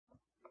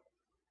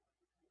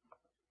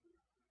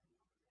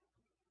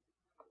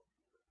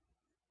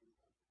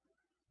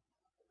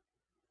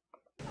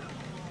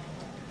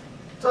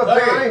What's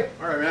up, Barry?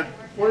 All right, man.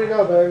 What do you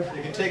know, baby?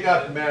 You can take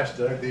out the mask,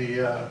 Doug.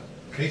 The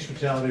case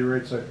fatality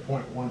rate's like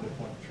 0.1 to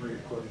 0.3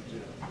 according to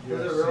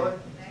USC. Is it really?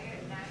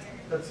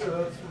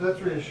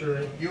 That's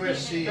reassuring.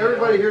 USC.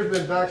 Everybody here's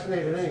been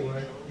vaccinated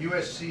anyway.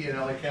 USC and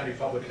LA County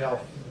Public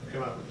Health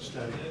come out with a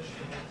study.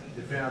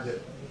 They found that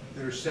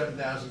there are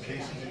 7,000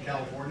 cases in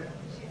California,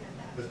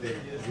 but they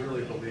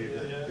really believe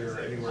that there are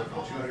anywhere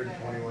from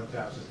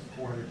 221,000 to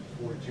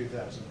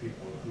 442,000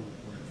 people who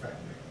were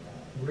infected.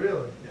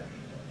 Really? Yeah.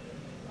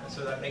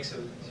 So that makes it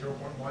 0.1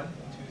 to 0.3?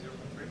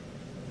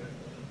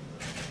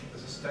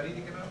 Does a study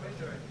to come out with?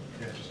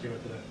 Yeah, just give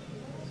it to them.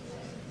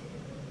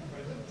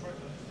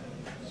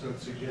 So it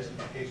suggested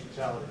the case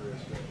fatality rate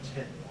is about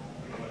 10.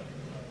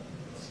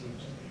 It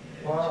seems.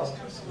 Wow.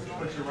 Which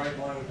puts you right in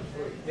line with the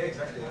flu. Yeah,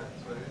 exactly. Yeah.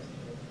 That's what it is.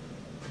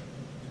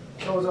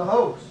 So it was a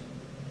hoax.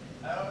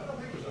 I don't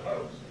think it was a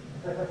hoax.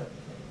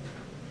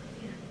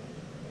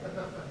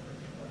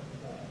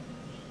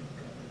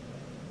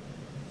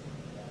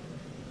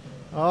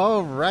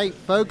 All right,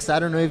 folks, I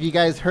don't know if you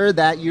guys heard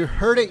that. You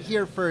heard it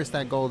here first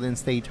at Golden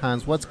State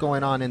Times. What's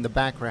going on in the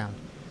background?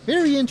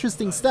 Very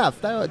interesting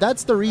stuff.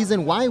 That's the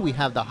reason why we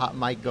have the hot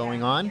mic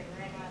going on.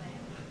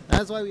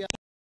 That's why we have